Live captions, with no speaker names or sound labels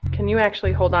Can you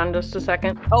actually hold on just a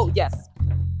second? Oh, yes.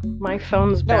 My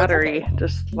phone's No, it's battery okay.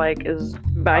 just like is.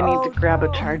 I need to Oh, grab a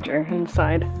no. charger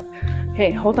inside. Hey,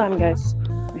 hold on, guys.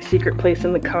 My secret place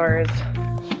in the car is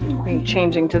me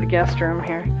changing to the guest room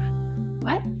here.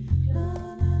 What?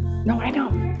 No, I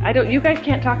don't. I don't. You guys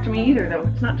can't talk to me either, though.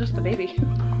 It's not just the baby.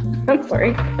 I'm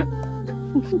sorry.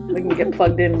 We can get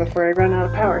plugged in before I run out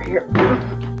of power here.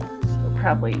 So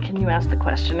probably, can you ask the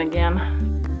question again?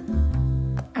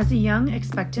 As a young,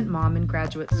 expectant mom in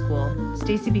graduate school,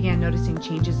 Stacy began noticing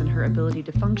changes in her ability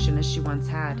to function as she once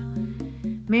had.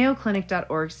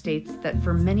 MayoClinic.org states that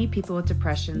for many people with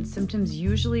depression, symptoms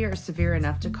usually are severe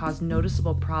enough to cause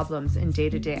noticeable problems in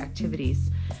day-to-day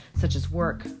activities, such as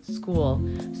work, school,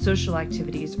 social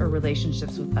activities, or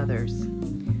relationships with others.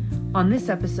 On this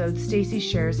episode, Stacy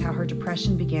shares how her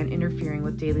depression began interfering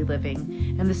with daily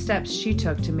living and the steps she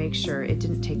took to make sure it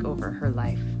didn't take over her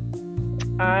life.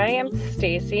 I am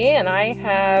Stacy, and I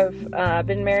have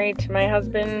been married to my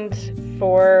husband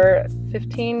for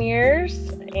 15 years,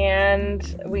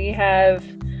 and we have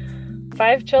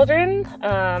 5 children.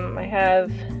 I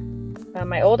have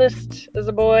my oldest is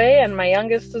a boy, and my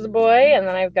youngest is a boy, and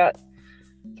then I've got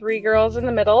 3 girls in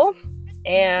the middle,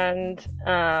 and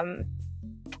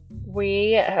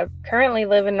we have currently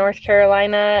live in North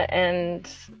Carolina, and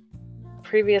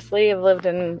previously have lived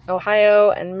in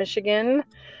Ohio and Michigan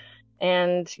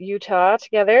and Utah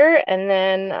together. And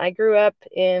then I grew up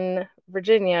in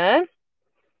Virginia,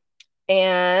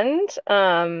 and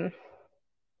some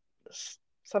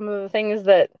of the things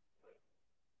that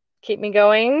keep me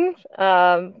going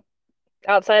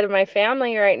outside of my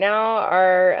family right now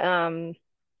are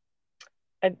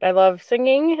I love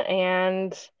singing,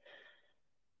 and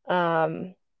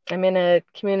I'm in a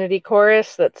community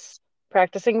chorus that's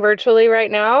practicing virtually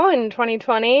right now in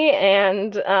 2020,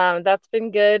 and that's been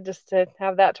good just to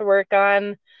have that to work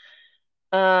on.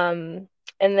 And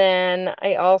then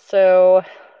I also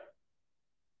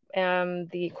am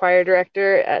the choir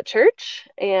director at church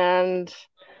and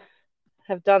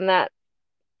have done that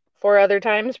 4 other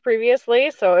times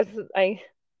previously. So I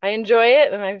enjoy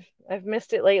it, and I've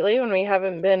missed it lately when we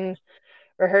haven't been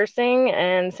rehearsing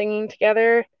and singing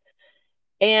together.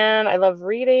 And I love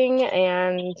reading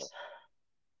and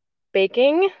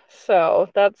baking. So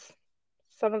that's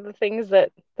some of the things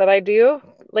that I do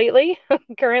lately,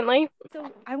 currently.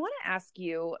 So I want to ask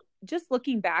you, just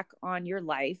looking back on your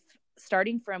life,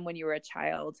 starting from when you were a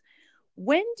child,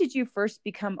 when did you first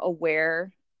become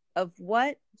aware of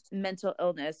what mental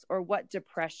illness or what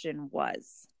depression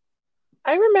was?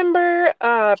 I remember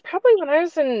probably when I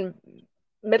was in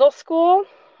middle school,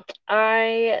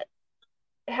 I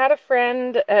had a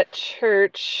friend at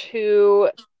church who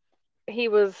he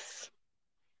was,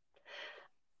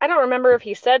 I don't remember if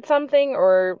he said something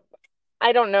or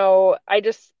I don't know. I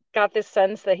just got this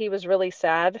sense that he was really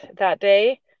sad that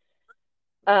day.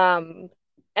 Um,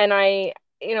 and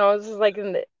this is like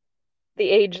in the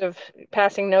age of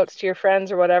passing notes to your friends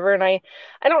or whatever. And I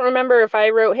don't remember if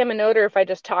I wrote him a note or if I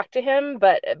just talked to him,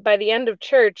 but by the end of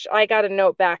church, I got a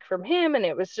note back from him, and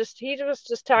he was just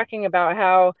talking about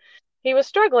how he was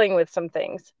struggling with some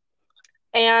things.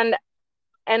 And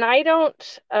I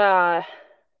don't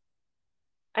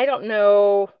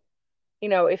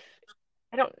know, if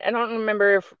I don't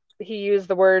remember if he used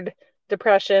the word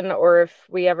depression or if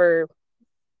we ever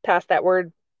passed that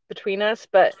word between us,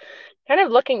 but kind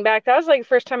of looking back, that was like the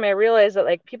first time I realized that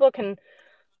like people can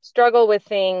struggle with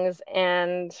things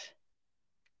and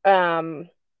um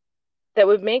that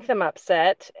would make them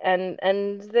upset and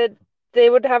that they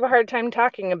would have a hard time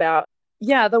talking about.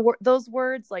 Yeah, those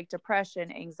words like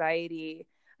depression, anxiety,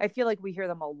 I feel like we hear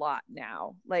them a lot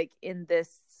now, like in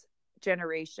this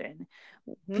generation.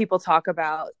 Mhm. People talk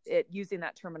about it using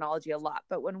that terminology a lot.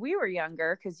 But when we were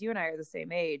younger, because you and I are the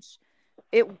same age,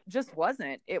 it just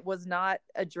wasn't. It was not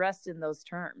addressed in those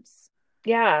terms.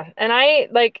 Yeah, and I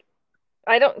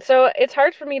don't, so it's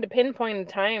hard for me to pinpoint a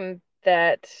time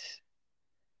that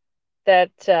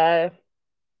I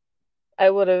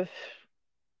would have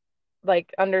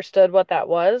like understood what that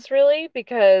was really,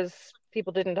 because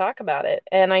people didn't talk about it.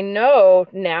 And I know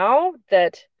now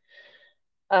that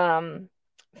um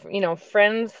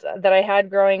friends that I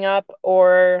had growing up,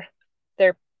 or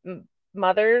their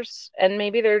mothers and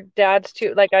maybe their dads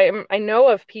too, like I know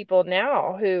of people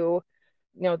now who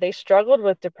they struggled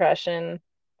with depression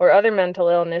or other mental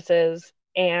illnesses,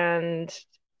 and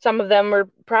some of them were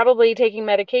probably taking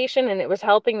medication and it was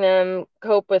helping them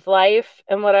cope with life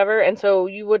and whatever, and so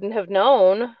you wouldn't have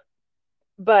known.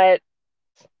 But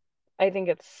I think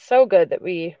it's so good that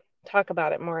we talk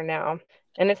about it more now.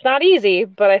 And it's not easy,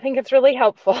 but I think it's really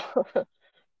helpful.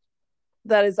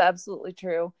 That is absolutely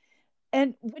true.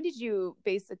 And when did you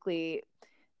basically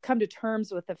come to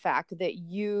terms with the fact that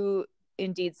you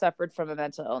indeed suffered from a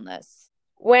mental illness?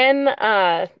 When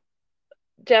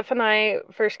Jeff and I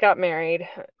first got married,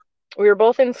 we were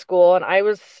both in school, and I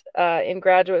was in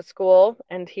graduate school,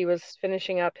 and he was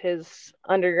finishing up his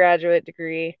undergraduate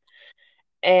degree.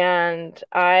 And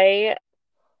I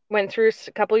went through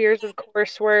a couple years of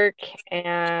coursework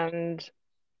and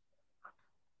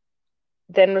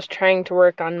then was trying to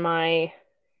work on my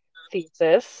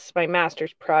thesis, my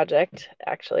master's project,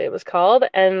 actually, it was called.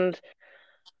 And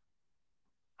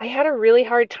I had a really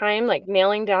hard time like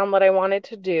nailing down what I wanted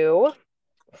to do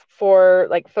for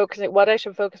like focusing what I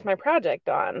should focus my project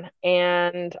on.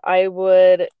 And I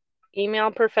would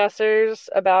email professors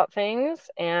about things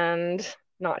and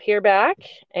not hear back.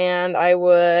 And I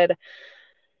would,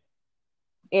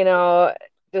 you know,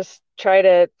 just try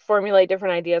to formulate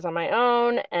different ideas on my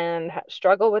own and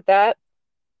struggle with that.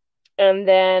 And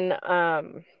then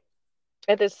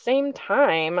at the same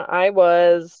time,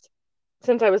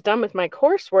 since I was done with my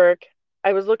coursework,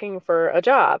 I was looking for a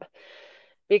job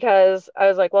because I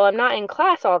was like, well, I'm not in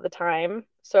class all the time,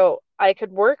 so I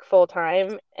could work full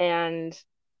time, and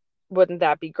wouldn't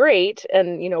that be great?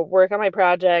 And, work on my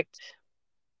project,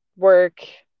 work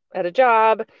at a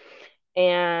job,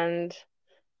 and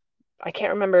I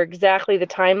can't remember exactly the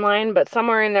timeline, but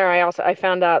somewhere in there I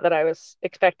found out that I was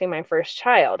expecting my first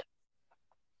child.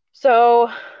 So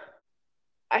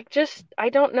I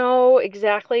don't know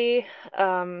exactly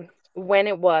when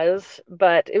it was,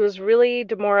 but it was really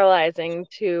demoralizing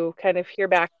to kind of hear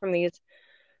back from these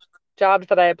jobs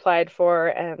that I applied for,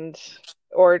 and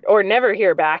or never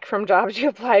hear back from jobs you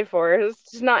applied for.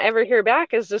 It's just not ever hear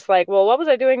back is just like, well, what was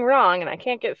I doing wrong? And I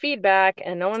can't get feedback,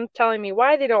 and no one's telling me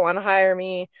why they don't want to hire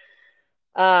me.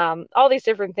 All these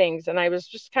different things, and I was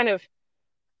just kind of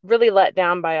really let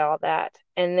down by all that.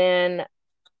 And then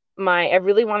I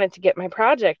really wanted to get my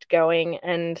project going,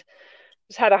 and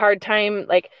just had a hard time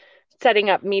like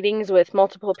setting up meetings with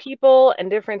multiple people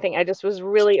and different things. I just was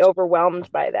really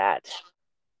overwhelmed by that.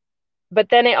 But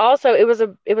then it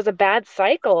was a bad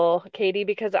cycle, Katie,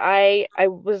 because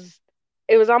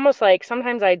it was almost like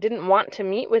sometimes I didn't want to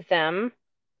meet with them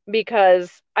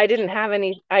because I didn't have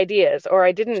any ideas, or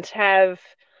I didn't have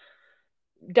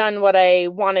done what I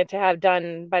wanted to have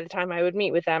done by the time I would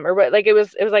meet with them, or what, like it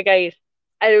was like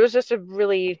it was just a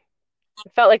really,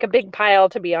 it felt like a big pile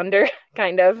to be under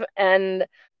kind of. And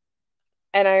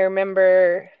I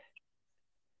remember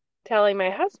telling my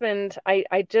husband, I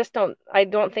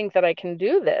don't think that I can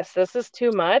do this. This is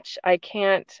too much. I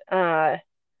can't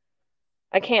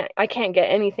get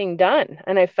anything done.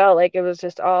 And I felt like it was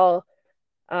just all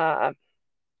uh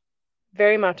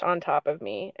very much on top of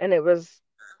me, and it was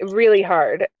really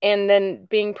hard. And then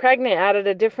being pregnant added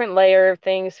a different layer of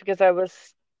things because I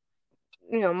was,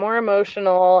 more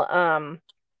emotional, and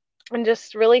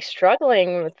just really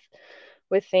struggling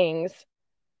with things.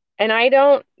 And I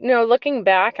don't, looking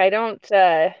back, I don't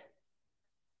think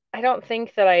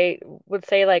that I would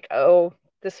say like, oh,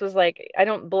 this was like, I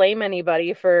don't blame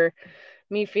anybody for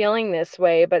me feeling this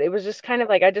way, but it was just kind of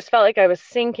like I just felt like I was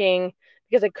sinking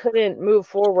because I couldn't move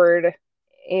forward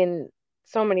in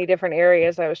so many different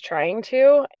areas I was trying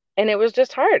to, and it was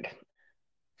just hard.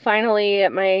 Finally,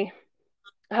 at my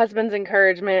husband's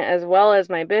encouragement as well as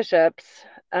my bishop's,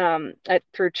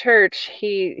 through church,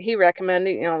 he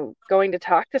recommended, going to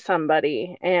talk to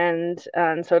somebody, and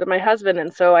so did my husband.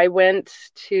 And so I went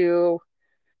to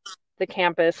the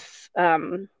campus.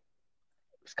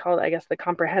 It's called, I guess, the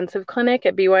Comprehensive Clinic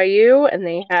at BYU, and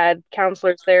they had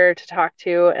counselors there to talk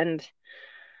to, and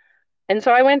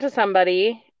so I went to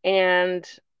somebody and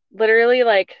literally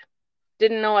like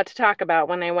didn't know what to talk about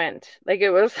when I went. Like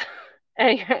it was,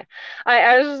 I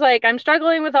was just like, I'm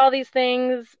struggling with all these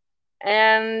things,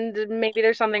 and maybe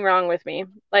there's something wrong with me.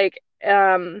 Like,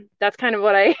 that's kind of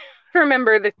what I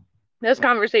remember those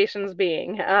conversations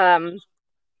being. I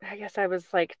guess I was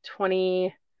like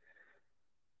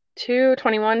 22,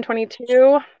 21,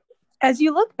 22. As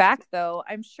you look back, though,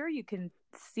 I'm sure you can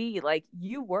see like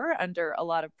you were under a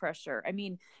lot of pressure. I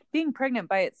mean, being pregnant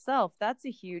by itself, that's a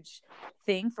huge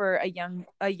thing for a young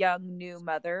new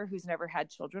mother who's never had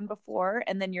children before.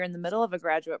 And then you're in the middle of a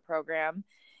graduate program,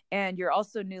 and you're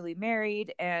also newly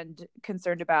married and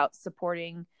concerned about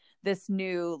supporting this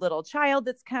new little child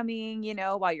that's coming,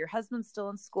 while your husband's still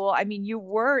in school. I mean, you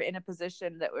were in a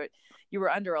position that you were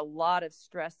under a lot of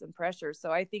stress and pressure. So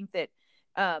I think that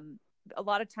a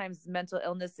lot of times mental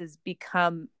illnesses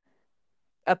become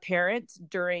apparent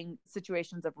during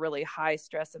situations of really high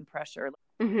stress and pressure.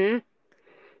 Mm-hmm.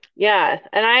 Yeah.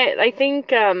 And I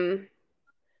think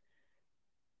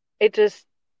it just,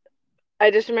 I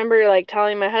just remember like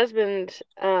telling my husband,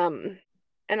 and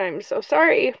I'm so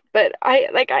sorry, but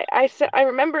I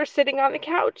remember sitting on the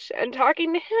couch and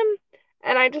talking to him,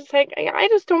 and I just like I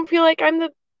just don't feel like I'm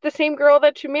the same girl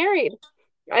that you married.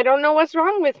 I don't know what's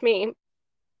wrong with me.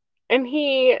 And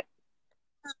he,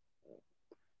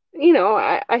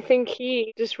 I think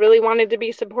he just really wanted to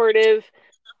be supportive,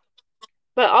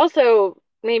 but also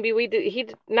maybe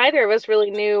neither of us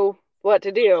really knew what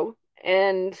to do.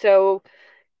 And so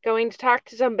going to talk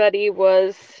to somebody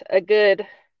was a good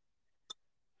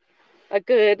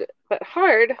but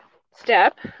hard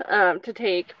step to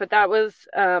take. But that was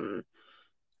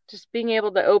just being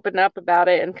able to open up about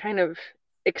it and kind of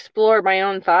explore my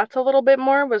own thoughts a little bit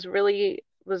more was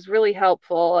really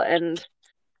helpful. And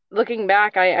looking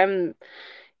back, I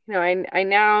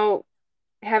now,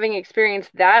 having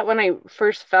experienced that, when I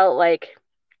first felt like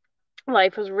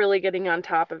life was really getting on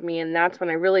top of me, and that's when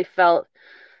I really felt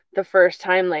the first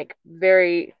time like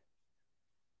very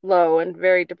low and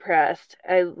very depressed.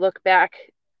 I look back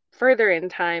further in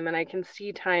time and I can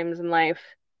see times in life,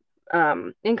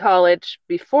 in college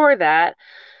before that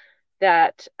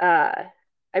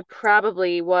I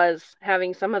probably was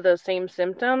having some of those same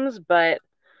symptoms, but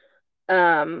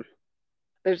um,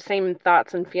 there's the same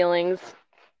thoughts and feelings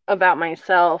about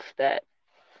myself that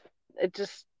it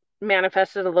just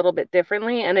manifested a little bit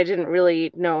differently, and I didn't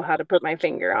really know how to put my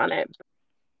finger on it.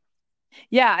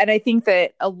 Yeah, and I think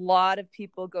that a lot of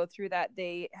people go through that.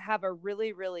 They have a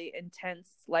really, really intense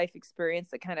life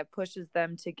experience that kind of pushes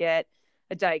them to get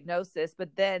a diagnosis,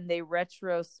 but then they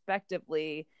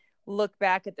retrospectively look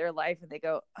back at their life and they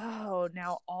go, oh,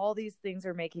 now all these things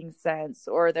are making sense,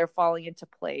 or they're falling into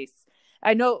place.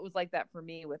 I know it was like that for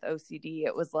me with OCD.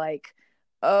 It was like,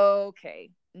 okay,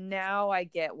 now I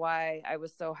get why I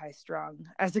was so high strung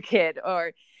as a kid,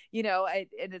 or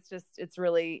and it's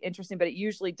really interesting, but it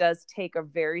usually does take a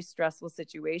very stressful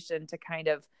situation to kind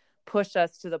of push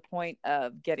us to the point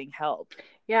of getting help.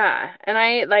 Yeah, and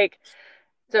I like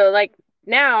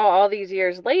now, all these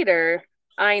years later,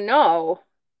 I know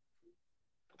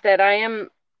that I am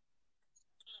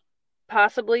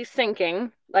possibly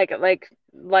sinking. Like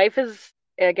life is,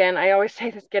 again, I always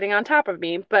say this, getting on top of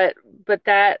me, but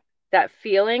that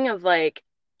feeling of like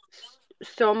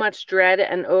so much dread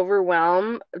and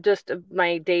overwhelm just of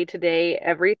my day-to-day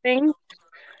everything,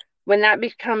 when that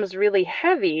becomes really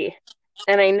heavy,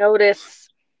 and I notice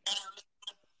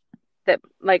that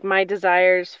like my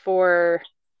desires for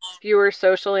fewer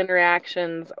social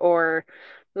interactions, or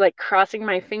like crossing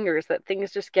my fingers that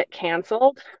things just get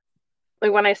canceled.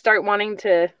 Like when I start wanting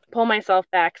to pull myself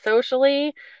back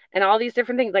socially and all these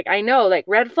different things, like I know, like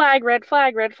red flag, red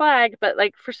flag, red flag, but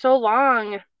like for so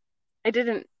long I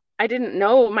didn't I didn't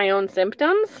know my own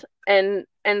symptoms, and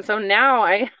so now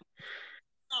I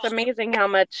it's amazing how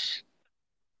much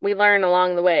we learn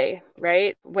along the way,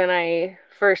 right? When I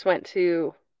first went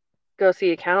to go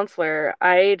see a counselor,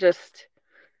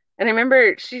 and I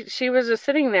remember she was just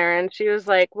sitting there and she was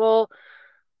like, "Well,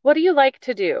 what do you like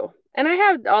to do?" And I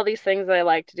have all these things that I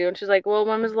like to do. And she's like, "Well,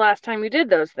 when was the last time you did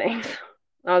those things?"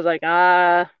 I was like,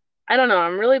 I don't know.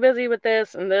 I'm really busy with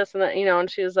this and that,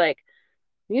 And she was like,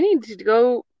 "You need to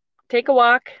go take a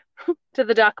walk to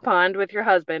the duck pond with your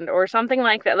husband or something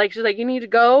like that." Like, she's like, "You need to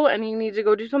go and you need to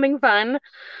go do something fun,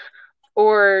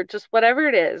 or just whatever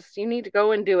it is. You need to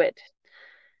go and do it."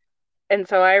 And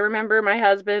so I remember my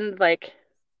husband like,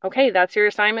 "Okay, that's your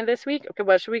assignment this week. Okay,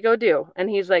 what should we go do?" And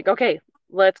he's like, "Okay,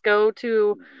 let's go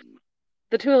to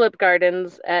the tulip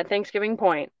gardens at Thanksgiving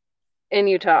Point in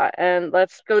Utah, and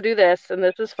let's go do this, and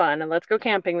this is fun, and let's go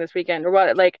camping this weekend," or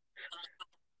what, like.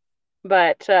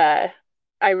 But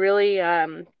I really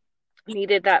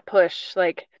needed that push.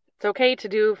 Like, it's okay to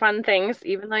do fun things,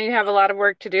 even though you have a lot of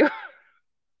work to do.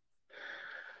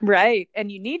 Right.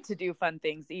 And you need to do fun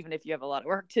things, even if you have a lot of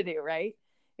work to do, right?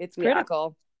 It's Yeah,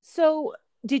 critical. So,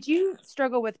 did you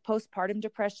struggle with postpartum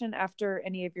depression after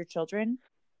any of your children?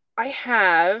 I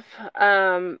have.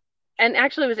 And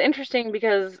actually, it was interesting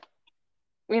because,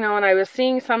 when I was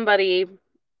seeing somebody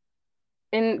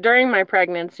in during my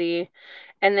pregnancy,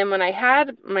 and then when I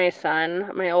had my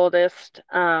son, my oldest,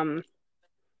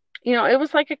 it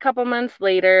was like a couple months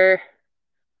later,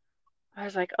 I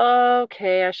was like, oh,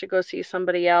 okay, I should go see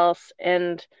somebody else.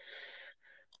 And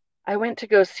I went to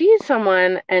go see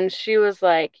someone, and she was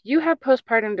like, "You have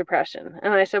postpartum depression."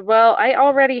 And I said, "Well, I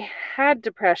already had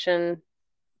depression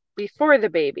before the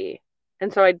baby.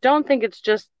 And so I don't think it's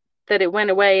just that it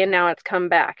went away and now it's come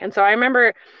back." And so I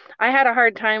remember I had a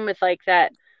hard time with like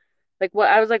that. Like, what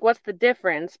I was like, what's the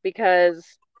difference? Because,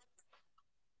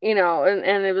 and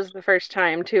it was the first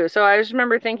time too. So I just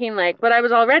remember thinking like, but I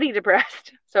was already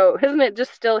depressed. So isn't it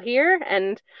just still here?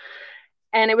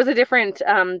 And it was a different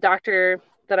doctor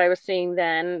that I was seeing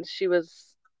then. She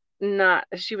was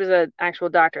an actual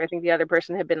doctor. I think the other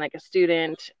person had been like a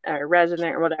student or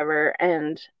resident or whatever.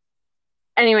 And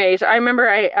anyways, I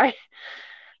remember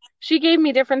she gave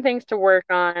me different things to work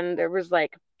on. There was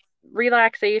like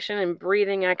relaxation and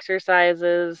breathing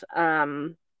exercises.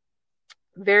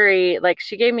 Very like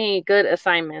she gave me good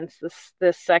assignments,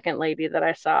 this second lady that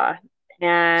I saw.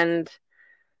 And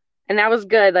and that was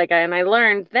good. And I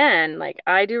learned then, like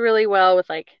I do really well with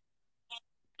like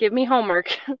give me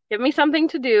homework, give me something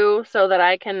to do so that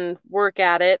I can work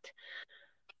at it.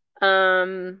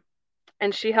 Um,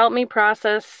 and she helped me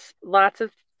process lots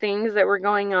of things that were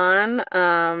going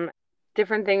on,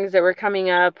 different things that were coming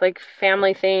up, like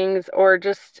family things, or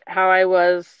just how I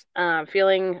was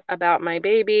feeling about my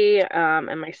baby,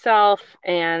 and myself,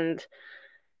 and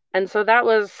so that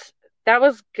was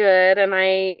good.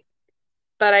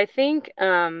 But I think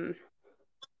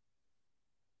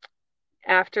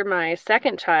after my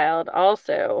second child,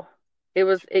 also,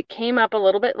 it came up a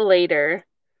little bit later,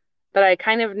 but I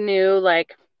kind of knew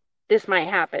like this might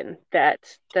happen, that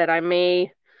I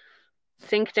may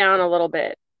sink down a little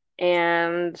bit.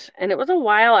 And it was a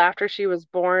while after she was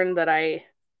born that I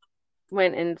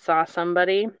went and saw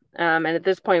somebody. And at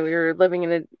this point we were living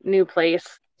in a new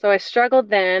place. So I struggled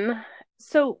then.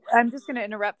 So I'm just going to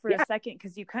interrupt for a Yeah. second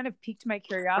because you kind of piqued my Uh-huh.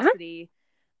 curiosity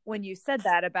when you said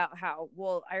that about how,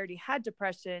 well, I already had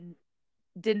depression.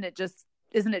 Didn't it just,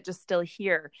 isn't it just still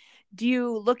here? Do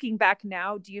you, looking back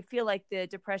now, do you feel like the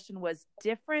depression was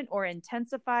different or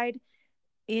intensified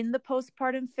in the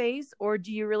postpartum phase? Or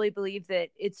do you really believe that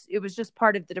it was just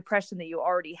part of the depression that you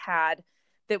already had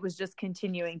that was just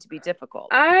continuing to be difficult?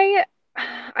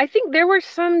 I think there were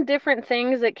some different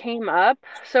things that came up,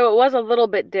 so it was a little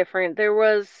bit different. There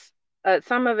was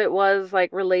some of it was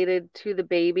like related to the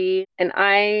baby, and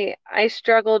I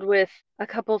struggled with a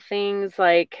couple things.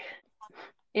 Like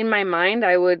in my mind,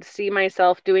 I would see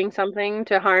myself doing something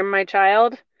to harm my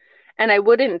child, and I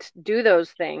wouldn't do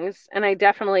those things, and I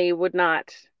definitely would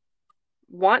not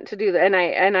want to do that.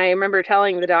 And I remember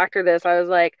telling the doctor this. I was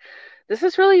like, this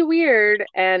is really weird,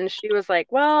 and she was like,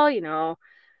 well,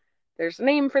 there's a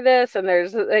name for this, and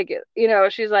there's like,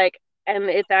 she's like, and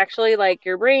it's actually like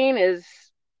your brain is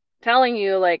telling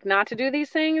you like not to do these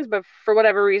things, but for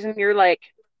whatever reason you're like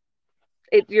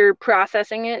you're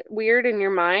processing it weird in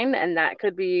your mind, and that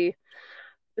could be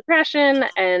depression.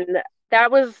 And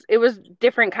it was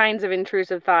different kinds of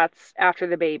intrusive thoughts after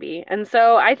the baby. And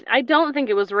so I don't think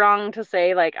it was wrong to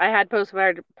say like I had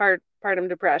postpartum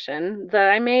depression, that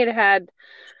I may have had,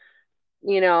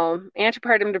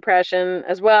 antepartum depression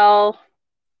as well,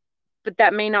 but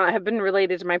that may not have been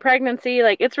related to my pregnancy.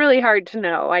 Like it's really hard to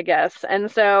know, I guess. And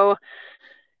so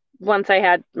once I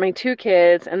had my two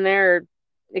kids, and they're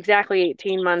exactly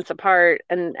 18 months apart,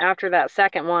 and after that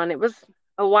second one, it was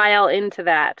a while into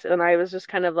that, and I was just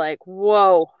kind of like,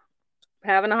 whoa,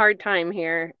 having a hard time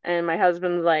here. And my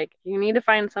husband's like, you need to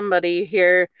find somebody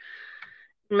here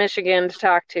in Michigan to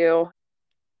talk to.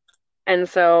 And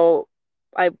so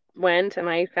I went and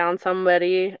I found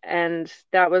somebody, and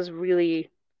that was really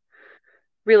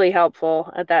really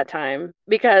helpful at that time,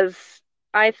 because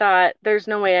I thought there's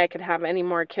no way I could have any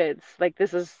more kids. Like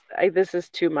this is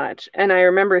too much. And I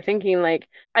remember thinking like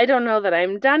I don't know that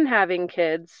I'm done having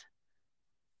kids,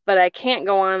 but I can't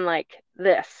go on like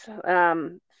this,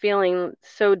 feeling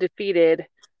so defeated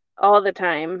all the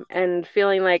time, and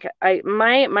feeling like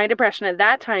my depression at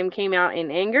that time came out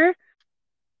in anger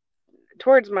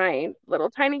towards my little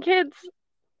tiny kids.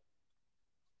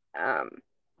 Um,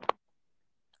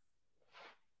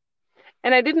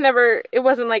 and I didn't ever, it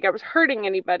wasn't like I was hurting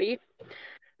anybody.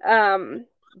 Um,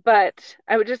 but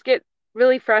I would just get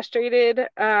really frustrated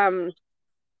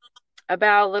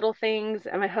about little things.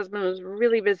 And my husband was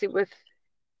really busy with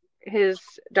his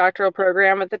doctoral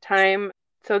program at the time.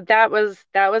 So that was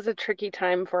a tricky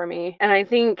time for me. And I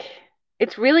think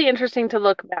it's really interesting to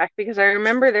look back, because I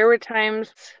remember there were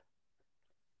times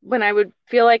when I would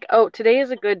feel like, oh, today is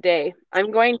a good day.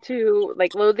 I'm going to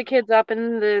like load the kids up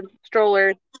in the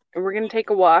stroller and we're going to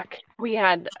take a walk. We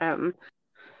had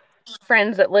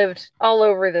friends that lived all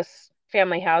over this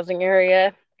family housing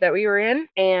area that we were in,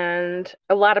 and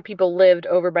a lot of people lived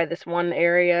over by this one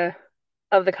area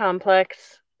of the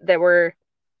complex that were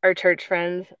our church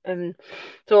friends. And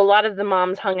so a lot of the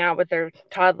moms hung out with their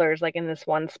toddlers like in this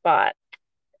one spot.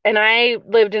 And I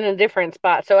lived in a different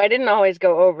spot, so I didn't always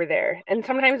go over there. And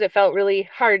sometimes it felt really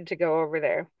hard to go over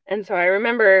there. And so I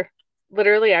remember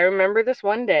this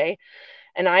one day,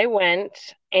 and I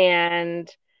went, and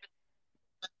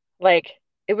like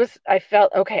I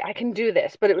felt okay, I can do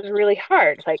this, but it was really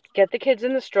hard. Like get the kids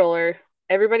in the stroller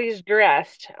Everybody's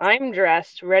dressed. I'm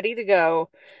dressed, ready to go.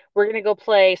 We're gonna go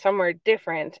play somewhere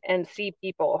different and see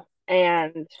people.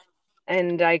 And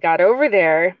I got over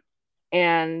there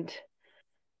and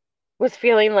was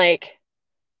feeling like,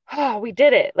 oh, we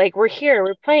did it. Like we're here,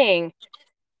 we're playing.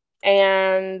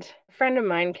 And a friend of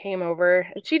mine came over,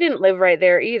 and she didn't live right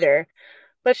there either.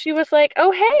 But she was like,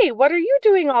 "Oh, hey, what are you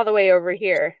doing all the way over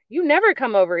here? You never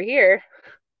come over here."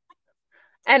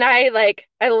 And I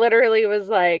literally was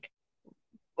like,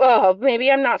 "Oh,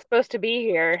 maybe I'm not supposed to be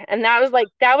here." And that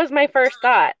was my first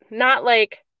thought. Not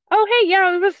like, "Oh, hey,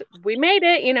 yeah, we made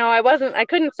it." I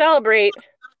couldn't celebrate.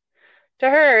 To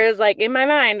her, it was like in my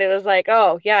mind, it was like,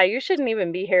 "Oh, yeah, you shouldn't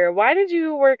even be here. Why did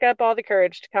you work up all the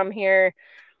courage to come here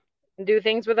and do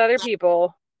things with other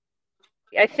people?"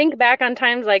 I think back on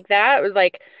times like that, it was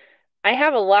like I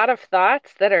have a lot of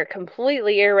thoughts that are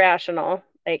completely irrational,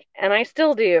 like, and I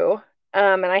still do.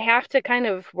 And I have to kind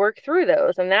of work through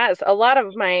those. And that's a lot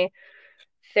of my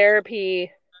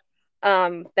therapy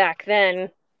back then,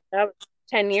 that was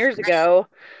 10 years ago,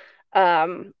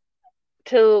 um,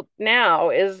 till now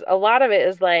is a lot of it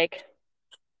is like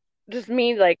just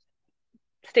me like,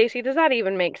 Stacy, does that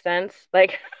even make sense?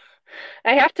 Like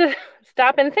I have to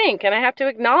stop and think, and I have to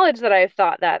acknowledge that I've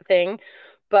thought that thing,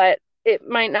 but it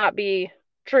might not be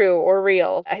true or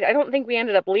real. I don't think we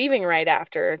ended up leaving right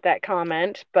after that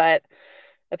comment, but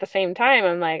at the same time,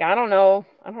 I'm like, I don't know.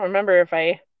 I don't remember if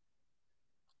I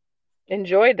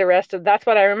enjoyed the rest of that's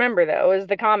what I remember though, is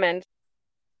the comment.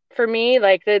 For me,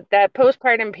 like that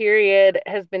postpartum period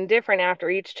has been different after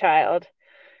each child,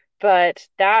 but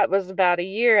that was about a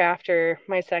year after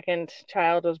my second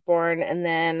child was born, and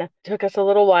then it took us a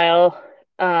little while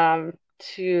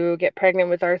to get pregnant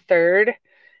with our third,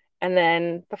 and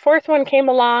then the fourth one came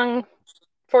along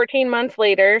 14 months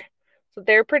later, so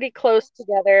they're pretty close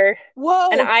together. And Whoa.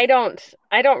 I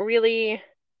don't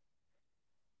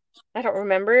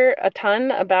remember a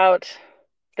ton about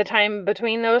the time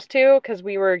between those two because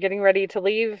we were getting ready to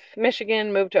leave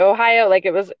Michigan, move to Ohio. Like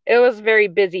it was very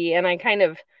busy, and I kind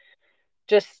of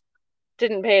just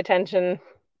didn't pay attention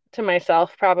to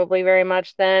myself probably very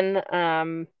much then.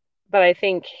 But I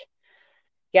think,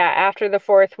 yeah, after the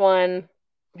fourth one,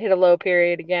 hit a low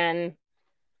period again,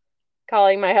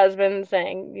 calling my husband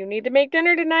saying, "You need to make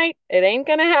dinner tonight. It ain't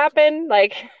gonna happen."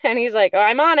 Like, and he's like, "Oh,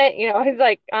 I'm on it." He's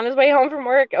like on his way home from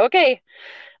work. Okay.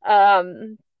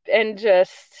 Um, and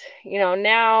just,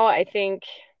 now I think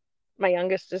my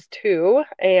youngest is 2,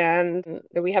 and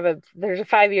there's a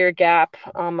 5-year gap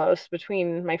almost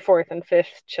between my fourth and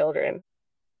fifth children.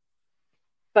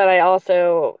 But I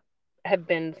also have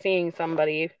been seeing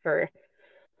somebody for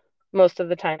most of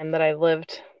the time that I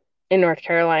lived in North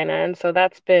Carolina, and so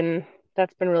that's been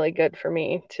really good for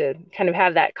me to kind of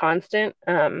have that constant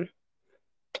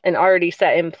and already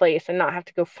set in place and not have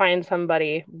to go find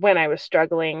somebody when I was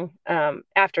struggling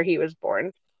after he was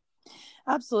born.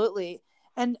 Absolutely.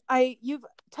 And you've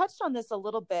touched on this a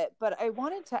little bit, but I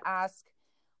wanted to ask,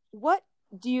 what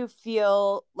do you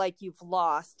feel like you've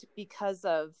lost because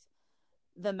of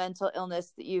the mental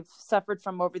illness that you've suffered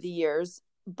from over the years?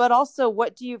 But also,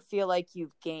 what do you feel like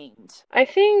you've gained? I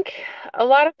think a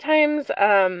lot of times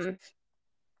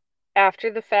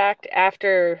after the fact,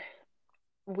 after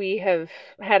we have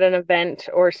had an event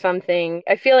or something,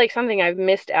 I feel like something I've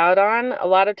missed out on a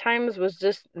lot of times was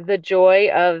just the joy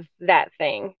of that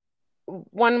thing.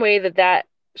 One way that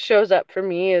shows up for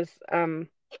me is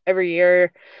every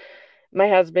year my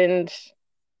husband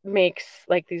makes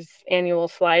like these annual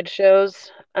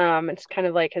slideshows. It's kind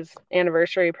of like his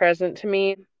anniversary present to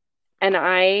me. And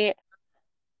I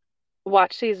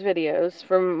watch these videos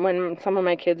from when some of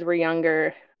my kids were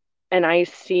younger, and I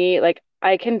see, like,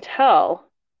 I can tell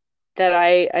that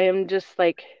I am just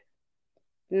like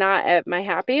not at my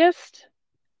happiest.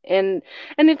 And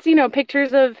it's,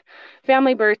 pictures of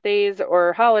family birthdays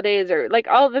or holidays or like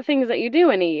all the things that you do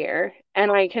in a year.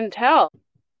 And I can tell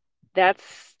that's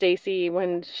Stacy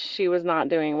when she was not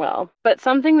doing well. But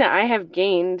something that I have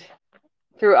gained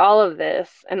through all of this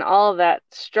and all of that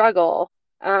struggle,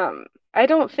 I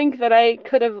don't think that I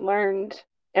could have learned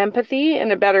empathy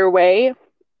in a better way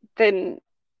than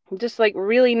just like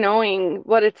really knowing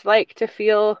what it's like to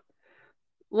feel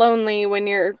lonely when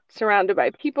you're surrounded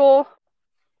by people.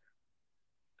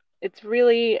 It's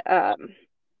really,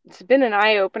 it's been an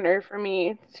eye opener for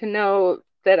me to know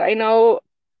that I know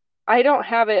I don't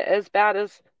have it as bad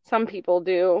as some people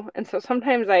do. And so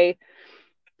sometimes I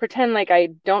pretend like I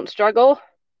don't struggle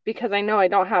because I know I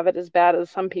don't have it as bad as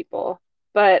some people.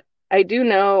 But I do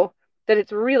know that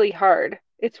it's really hard.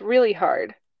 It's really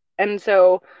hard. And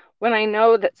so when I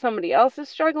know that somebody else is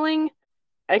struggling,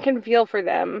 I can feel for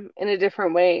them in a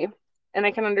different way. and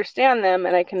I can understand them,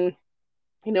 and I can,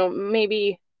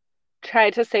 maybe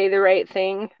try to say the right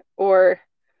thing, or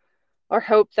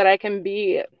hope that I can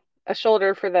be a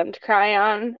shoulder for them to cry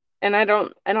on. And I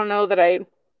don't know that I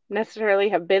necessarily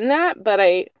have been that, but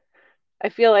I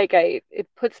feel like it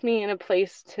puts me in a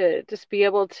place to just be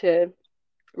able to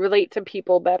relate to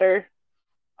people better,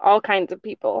 all kinds of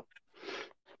people.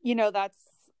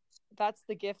 That's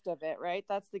the gift of it, right?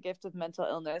 That's the gift of mental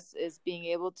illness, is being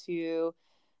able to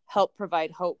help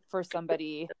provide hope for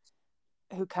somebody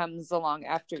who comes along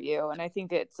after you. And I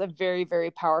think it's a very,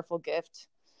 very powerful gift.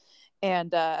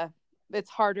 And it's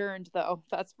hard earned, though,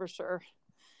 that's for sure.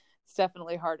 It's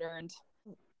definitely hard earned.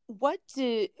 What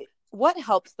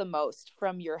helps the most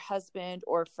from your husband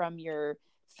or from your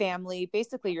family,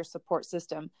 basically your support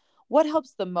system? What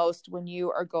helps the most when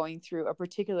you are going through a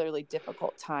particularly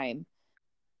difficult time?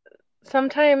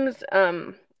 Sometimes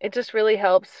it just really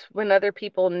helps when other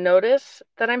people notice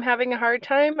that I'm having a hard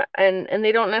time, and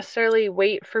they don't necessarily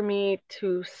wait for me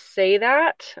to say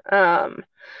that.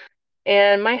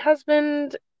 And my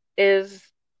husband is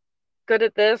good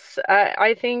at this.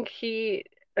 I think he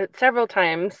several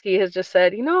times he has just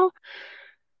said,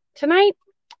 tonight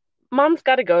mom's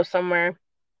got to go somewhere.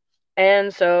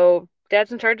 And so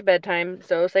dad's in charge of bedtime.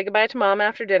 So say goodbye to mom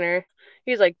after dinner.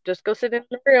 He's like, just go sit in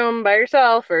the room by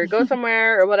yourself or go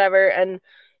somewhere or whatever. And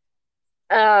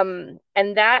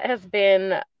that's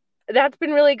been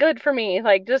really good for me.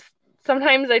 Like, just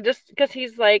sometimes I just, because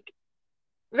he's like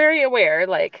very aware,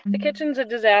 like the kitchen's a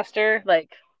disaster.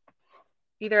 Like,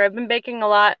 either I've been baking a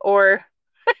lot, or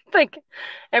like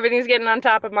everything's getting on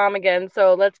top of mom again.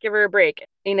 So let's give her a break,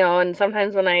 And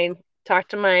sometimes when I talk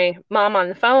to my mom on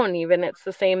the phone, even, it's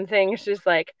the same thing. She's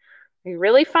like, "Are you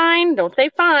really fine? Don't say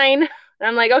fine." And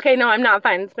I'm like, "Okay, no, I'm not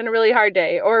fine. It's been a really hard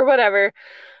day," or whatever.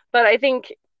 But I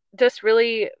think just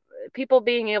really people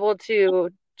being able to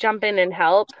jump in and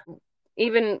help,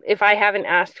 even if I haven't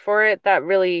asked for it, that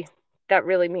really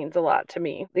means a lot to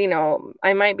me.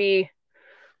 I might be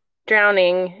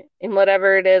drowning in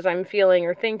whatever it is I'm feeling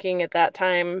or thinking at that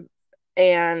time,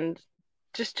 and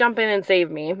just jump in and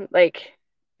save me. Like,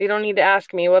 you don't need to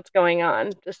ask me what's going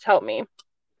on. Just help me.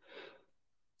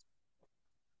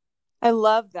 I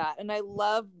love that. And I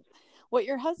love what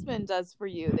your husband does for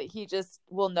you, that he just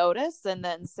will notice and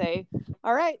then say,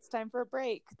 all right, it's time for a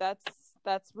break. That's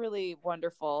really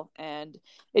wonderful. And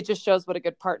it just shows what a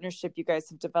good partnership you guys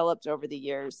have developed over the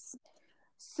years.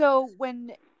 So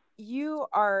when you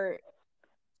are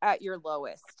at your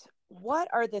lowest, what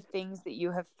are the things that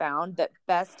you have found that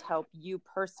best help you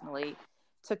personally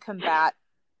to combat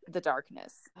the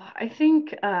darkness? I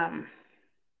think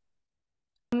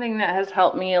something that has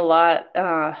helped me a lot,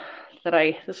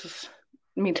 this is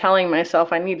me telling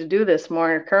myself I need to do this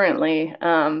more currently,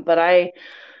 but I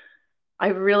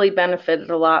really benefited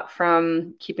a lot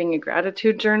from keeping a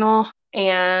gratitude journal,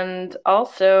 and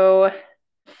also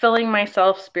filling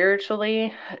myself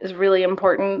spiritually is really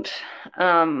important.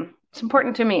 It's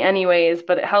important to me anyways,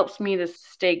 but it helps me to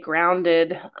stay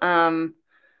grounded. Even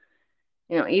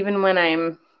when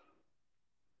I'm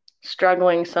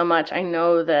struggling so much, I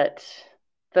know that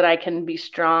I can be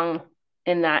strong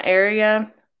in that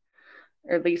area,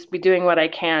 or at least be doing what I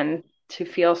can to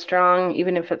feel strong,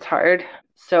 even if it's hard.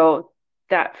 So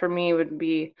that for me would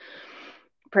be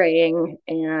praying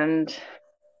and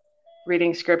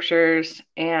reading scriptures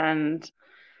and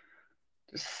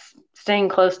just staying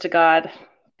close to God,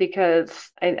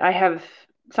 because I have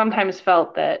sometimes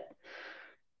felt that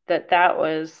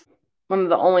was one of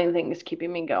the only things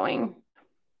keeping me going.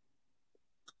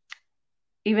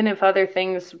 Even if other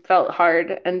things felt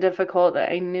hard and difficult,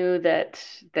 I knew that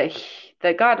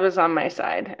God was on my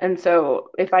side. And so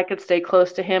if I could stay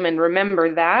close to him and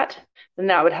remember that, then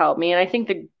that would help me. And I think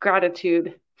the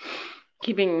gratitude,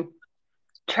 keeping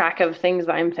track of things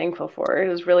that I'm thankful for,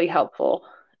 is really helpful,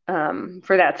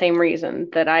 for that same reason,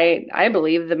 that I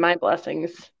believe that my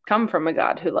blessings come from a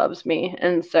God who loves me.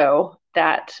 And so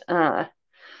that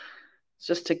it's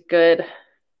just a good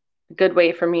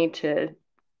way for me to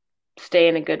stay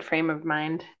in a good frame of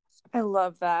mind. I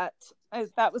love that.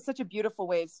 That was such a beautiful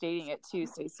way of stating it too,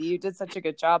 Stacey. You did such a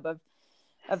good job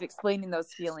of explaining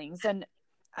those feelings. And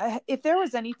if there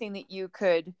was anything that you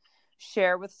could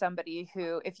share with somebody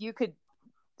who, if you could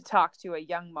talk to a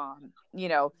young mom,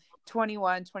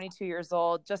 21, 22 years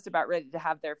old, just about ready to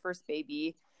have their first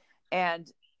baby, and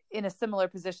in a similar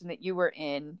position that you were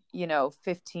in,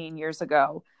 15 years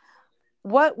ago,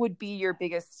 what would be your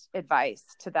biggest advice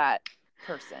to that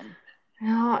person?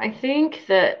 I think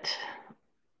that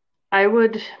I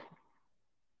would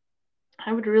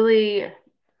really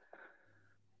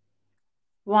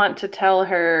want to tell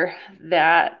her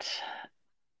that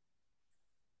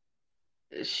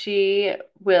she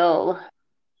will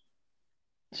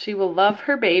she will love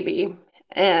her baby,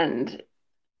 and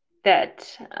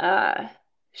that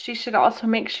she should also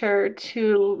make sure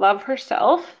to love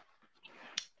herself,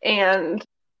 and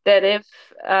that if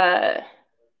uh,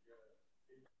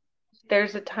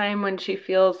 there's a time when she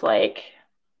feels like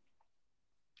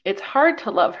it's hard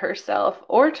to love herself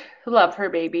or to love her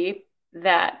baby,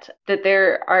 that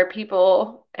there are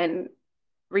people and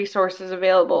resources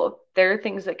available. There are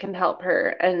things that can help her,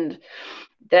 and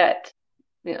that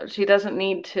she doesn't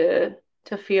need to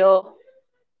feel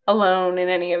alone in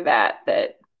any of that.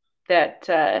 That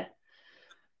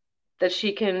that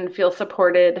she can feel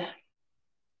supported,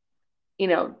 you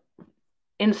know,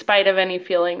 in spite of any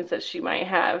feelings that she might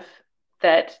have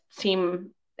that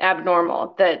seem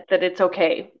abnormal. That it's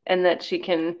okay, and that she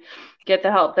can get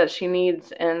the help that she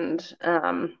needs. And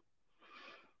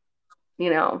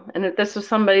and if this was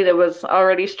somebody that was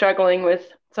already struggling with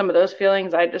some of those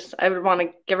feelings, I would want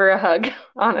to give her a hug,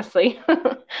 honestly.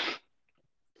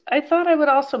 I thought I would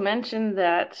also mention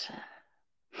that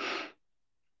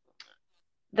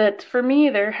for me,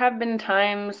 there have been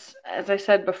times, as I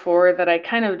said before, that I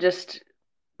kind of just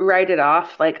write it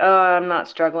off, like, oh, I'm not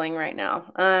struggling right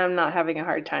now. I'm not having a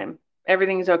hard time.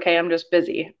 Everything's okay. I'm just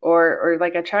busy. Or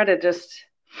like I try to just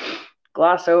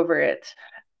gloss over it.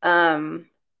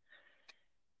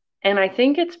 And I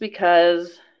think it's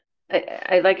because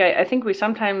I think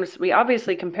we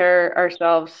obviously compare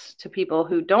ourselves to people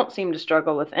who don't seem to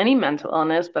struggle with any mental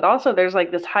illness, but also there's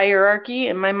like this hierarchy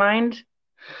in my mind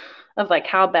of like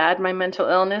how bad my mental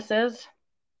illness is.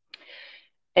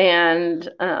 And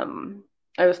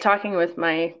I was talking with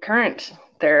my current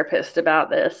therapist about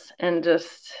this, and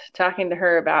just talking to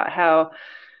her about how,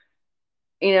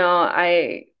 you know,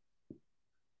 I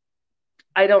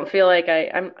don't feel like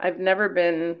I've never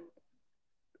been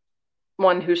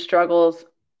one who struggles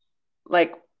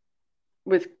like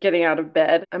with getting out of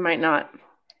bed. I might not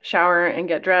shower and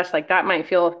get dressed. Like that might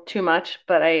feel too much,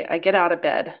 but I get out of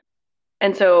bed.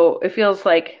 And so it feels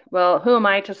like, well, who am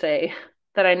I to say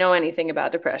that I know anything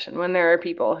about depression when there are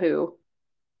people who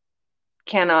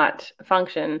cannot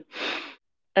function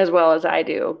as well as I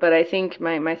do? But I think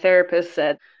my therapist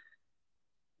said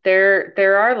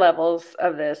there are levels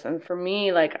of this. And for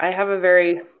me, like I have a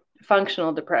very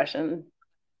functional depression,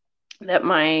 that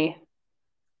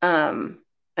I'm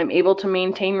able to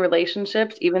maintain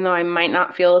relationships even though I might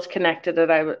not feel as connected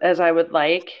as I would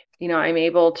like. I'm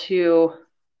able to,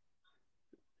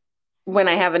 when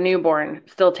I have a newborn,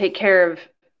 still take care of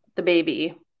the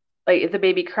baby. Like if the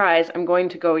baby cries, I'm going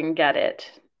to go and get it,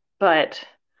 but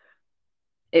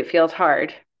it feels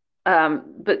hard.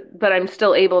 But I'm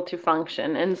still able to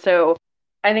function. And so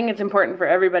I think it's important for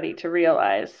everybody to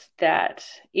realize that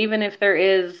even if there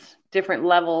is different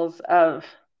levels of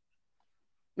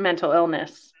mental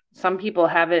illness, some people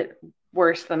have it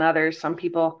worse than others. Some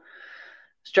people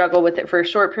struggle with it for a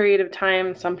short period of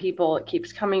time. Some people, it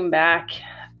keeps coming back,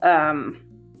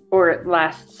 or it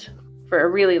lasts for a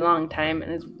really long time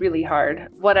and is really hard.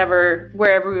 Wherever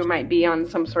we might be on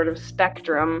some sort of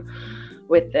spectrum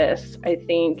with this, I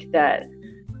think that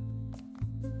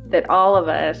all of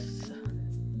us,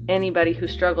 anybody who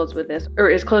struggles with this or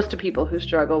is close to people who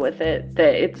struggle with it,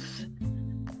 that it's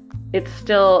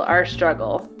still our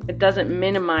struggle. It doesn't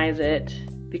minimize it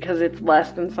because it's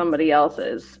less than somebody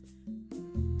else's.